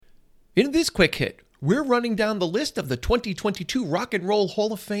In this quick hit, we're running down the list of the 2022 Rock and Roll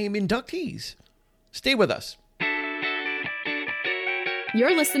Hall of Fame inductees. Stay with us.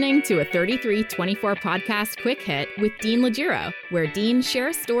 You're listening to a 3324 podcast quick hit with Dean Legiro, where Dean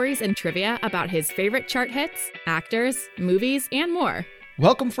shares stories and trivia about his favorite chart hits, actors, movies, and more.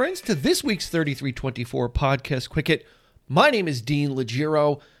 Welcome, friends, to this week's 3324 podcast quick hit. My name is Dean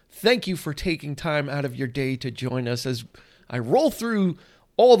Legiro. Thank you for taking time out of your day to join us as I roll through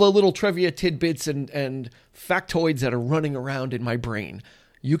all the little trivia tidbits and factoids that are running around in my brain.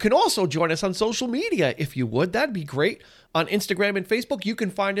 You can also join us on social media if you would. That'd be great. On Instagram and Facebook, you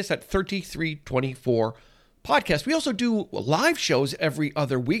can find us at 3324 Podcast. We also do live shows every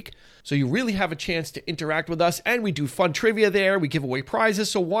other week, so you really have a chance to interact with us, and we do fun trivia there. We give away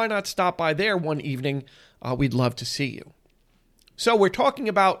prizes, so why not stop by there one evening? We'd love to see you. So we're talking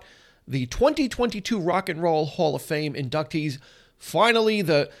about the 2022 Rock and Roll Hall of Fame inductees. Finally,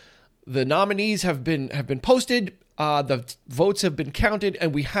 the nominees have been posted, the votes have been counted,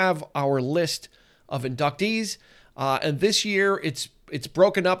 and we have our list of inductees. And this year, it's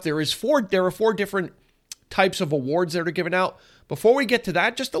broken up. There are four different types of awards that are given out. Before we get to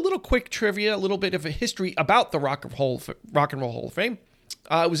that, just a little quick trivia, a little bit of a history about the Rock and Roll Hall of Fame.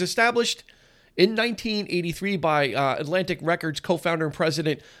 It was established in 1983 by Atlantic Records co-founder and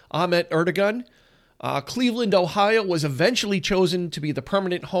president Ahmet Ertegun. Cleveland, Ohio was eventually chosen to be the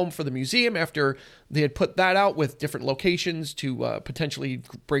permanent home for the museum after they had put that out with different locations to potentially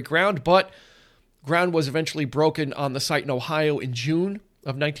break ground, but ground was eventually broken on the site in Ohio in June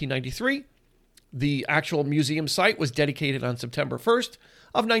of 1993. The actual museum site was dedicated on September 1st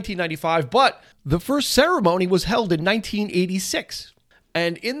of 1995, but the first ceremony was held in 1986.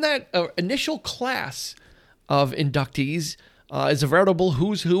 And in that initial class of inductees is a veritable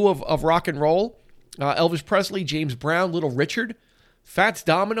who's who of rock and roll. Elvis Presley, James Brown, Little Richard, Fats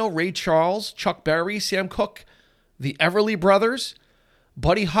Domino, Ray Charles, Chuck Berry, Sam Cooke, the Everly Brothers,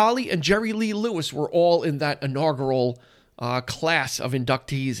 Buddy Holly, and Jerry Lee Lewis were all in that inaugural class of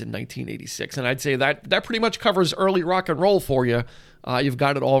inductees in 1986. And I'd say that pretty much covers early rock and roll for you. You've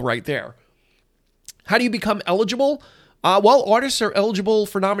got it all right there. How do you become eligible? Well, artists are eligible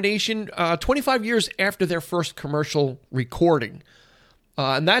for nomination 25 years after their first commercial recording.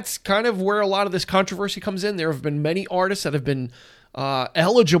 And that's kind of where a lot of this controversy comes in. There have been many artists that have been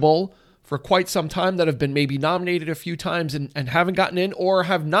eligible for quite some time that have been maybe nominated a few times and haven't gotten in or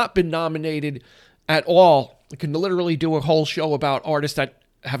have not been nominated at all. We can literally do a whole show about artists that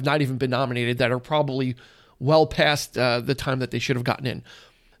have not even been nominated that are probably well past the time that they should have gotten in.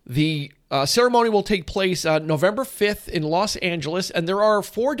 The ceremony will take place November 5th in Los Angeles, and there are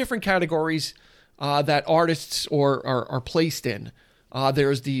four different categories that artists are placed in.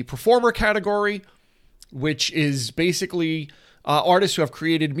 There's the performer category, which is basically artists who have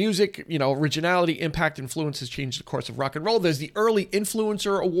created music, originality, impact, influence has changed the course of rock and roll. There's the Early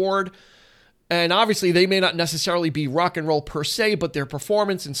Influencer Award, and obviously they may not necessarily be rock and roll per se, but their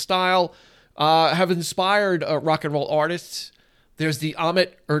performance and style have inspired rock and roll artists. There's the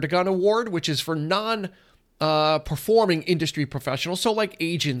Ahmet Ertegun Award, which is for non-performing industry professionals, so like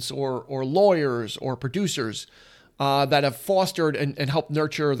agents or lawyers or producers that have fostered and helped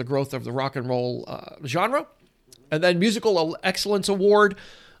nurture the growth of the rock and roll genre. And then Musical Excellence Award,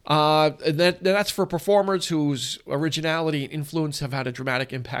 and that's for performers whose originality and influence have had a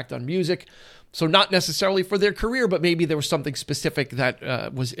dramatic impact on music. So not necessarily for their career, but maybe there was something specific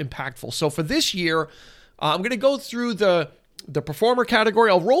that was impactful. So for this year, I'm going to go through the performer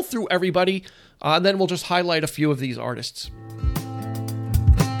category. I'll roll through everybody, and then we'll just highlight a few of these artists.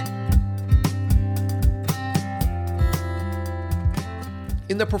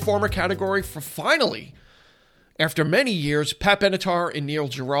 In the performer category, finally, after many years, Pat Benatar and Neil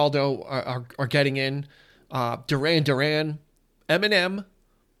Giraldo are getting in. Duran Duran, Eminem,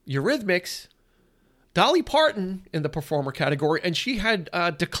 Eurythmics, Dolly Parton in the performer category, and she had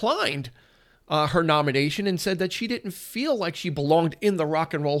declined her nomination and said that she didn't feel like she belonged in the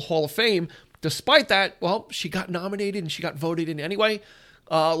Rock and Roll Hall of Fame. Despite that, well, she got nominated and she got voted in anyway.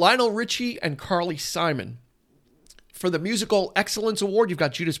 Lionel Richie and Carly Simon. For the Musical Excellence Award, you've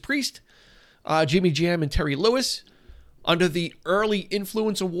got Judas Priest, Jimmy Jam, and Terry Lewis. Under the Early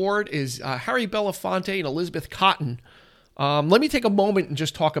Influence Award is Harry Belafonte and Elizabeth Cotten. Let me take a moment and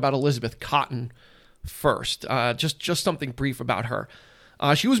just talk about Elizabeth Cotten first. Just something brief about her.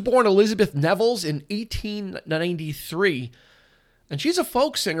 She was born Elizabeth Nevels in 1893, and she's a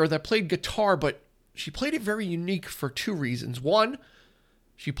folk singer that played guitar, but she played it very unique for two reasons. One,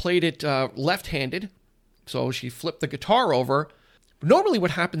 she played it left-handed, so she flipped the guitar over, Normally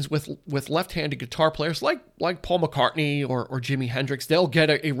what happens with left-handed guitar players like Paul McCartney or Jimi Hendrix, they'll get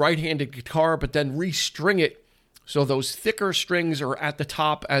a right-handed guitar but then restring it so those thicker strings are at the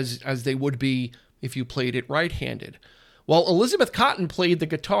top as they would be if you played it right-handed. Well, Elizabeth Cotten played the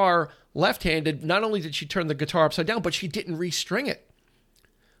guitar left-handed. Not only did she turn the guitar upside down, but she didn't restring it.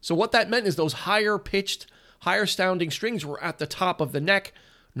 So what that meant is those higher-pitched, higher-sounding strings were at the top of the neck,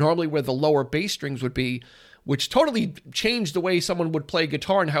 normally where the lower bass strings would be, which totally changed the way someone would play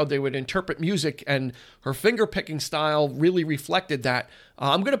guitar and how they would interpret music, and her finger-picking style really reflected that.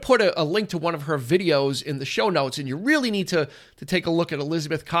 I'm going to put a link to one of her videos in the show notes, and you really need to take a look at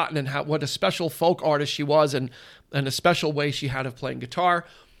Elizabeth Cotten and what a special folk artist she was and a special way she had of playing guitar.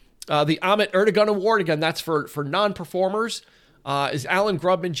 The Ahmet Ertegun Award, again, that's for non-performers, is Alan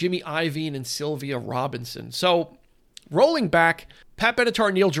Grubman, Jimmy Iovine, and Sylvia Robinson. So, rolling back, Pat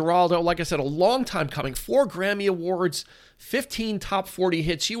Benatar, Neil Giraldo, like I said, a long time coming. 4 Grammy Awards, 15 top 40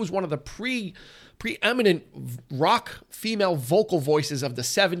 hits. She was one of the preeminent rock female vocal voices of the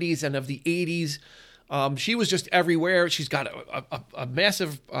 70s and of the 80s. She was just everywhere. She's got a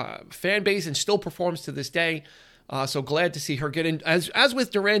massive fan base and still performs to this day. So glad to see her get in. As with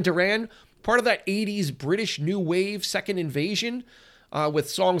Duran Duran, part of that 80s British new wave second invasion with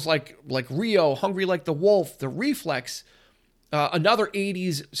songs like Rio, Hungry Like the Wolf, The Reflex, another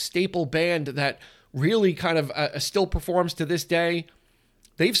 80s staple band that really kind of still performs to this day.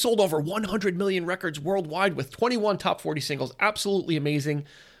 They've sold over 100 million records worldwide with 21 top 40 singles. Absolutely amazing.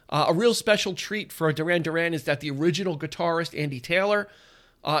 A real special treat for Duran Duran is that the original guitarist, Andy Taylor,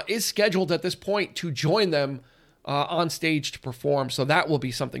 is scheduled at this point to join them on stage to perform. So that will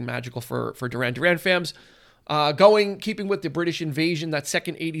be something magical for Duran Duran fans. Keeping with the British invasion, that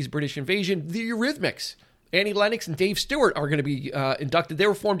second 80s British invasion, the Eurythmics. Annie Lennox and Dave Stewart are going to be inducted. They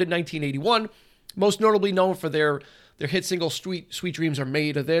were formed in 1981, most notably known for their hit single, Sweet Dreams Are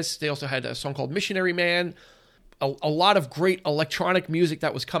Made of This. They also had a song called Missionary Man. A lot of great electronic music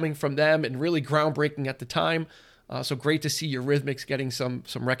that was coming from them and really groundbreaking at the time. So great to see Eurythmics getting some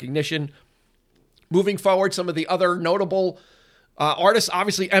recognition. Moving forward, some of the other notable artists,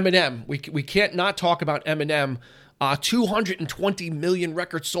 obviously Eminem. We can't not talk about Eminem. 220 million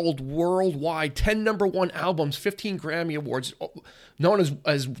records sold worldwide, 10 number one albums, 15 Grammy Awards, known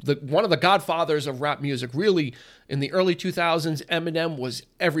as one of the godfathers of rap music. Really, in the early 2000s, Eminem was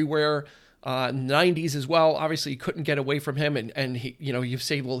everywhere. 90s as well. Obviously, you couldn't get away from him. And he, you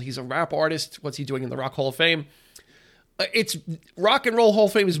say, well, he's a rap artist. What's he doing in the Rock Hall of Fame? It's Rock and Roll Hall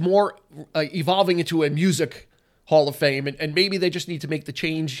of Fame is more evolving into a music Hall of Fame, and maybe they just need to make the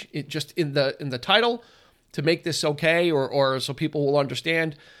change just in the title to make this okay, or so people will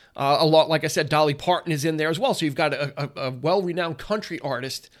understand. A lot, like I said, Dolly Parton is in there as well. So you've got a well-renowned country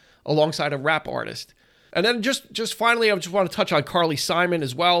artist alongside a rap artist. And then just finally, I just want to touch on Carly Simon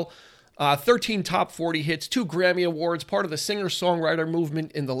as well. 13 top 40 hits, 2 Grammy Awards, part of the singer-songwriter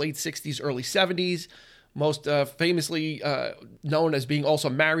movement in the late 60s, early 70s. Most famously known as being also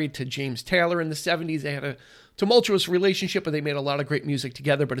married to James Taylor in the 70s. They had a tumultuous relationship, but they made a lot of great music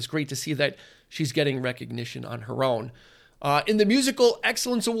together. But it's great to see that she's getting recognition on her own. In the Musical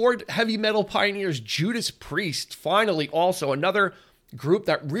Excellence Award, heavy metal pioneers Judas Priest, finally also another group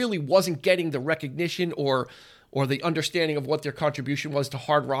that really wasn't getting the recognition or the understanding of what their contribution was to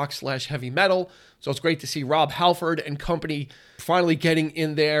hard rock / heavy metal. So it's great to see Rob Halford and company finally getting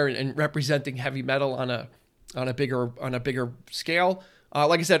in there and representing heavy metal on a bigger scale.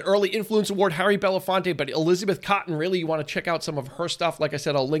 Like I said, early influence award, Harry Belafonte, but Elizabeth Cotten, really, you want to check out some of her stuff. Like I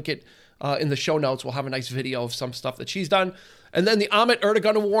said, I'll link it in the show notes. We'll have a nice video of some stuff that she's done. And then the Ahmet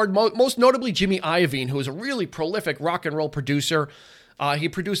Ertegun Award, most notably Jimmy Iovine, who is a really prolific rock and roll producer. He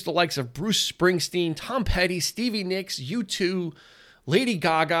produced the likes of Bruce Springsteen, Tom Petty, Stevie Nicks, U2, Lady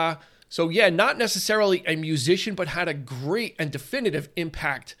Gaga. So yeah, not necessarily a musician, but had a great and definitive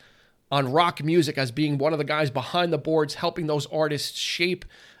impact on rock music as being one of the guys behind the boards, helping those artists shape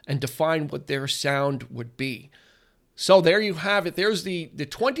and define what their sound would be. So there you have it. There's the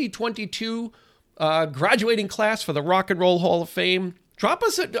 2022 graduating class for the Rock and Roll Hall of Fame. Drop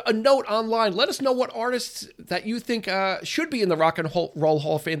us a note online. Let us know what artists that you think should be in the Rock and Roll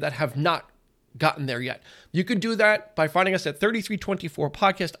Hall of Fame that have not gotten there yet. You can do that by finding us at 3324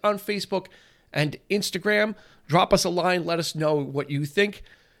 Podcast on Facebook and Instagram. Drop us a line. Let us know what you think.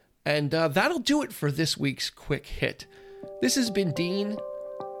 And that'll do it for this week's Quick Hit. This has been Dean.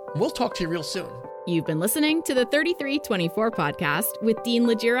 We'll talk to you real soon. You've been listening to the 3324 Podcast with Dean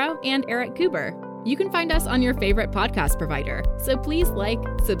Legiro and Eric Kuber. You can find us on your favorite podcast provider, so please like,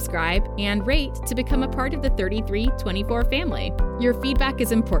 subscribe, and rate to become a part of the 3324 family. Your feedback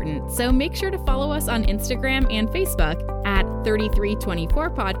is important, so make sure to follow us on Instagram and Facebook at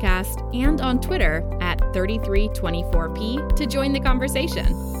 @3324podcast and on Twitter @3324p to join the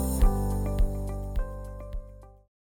conversation.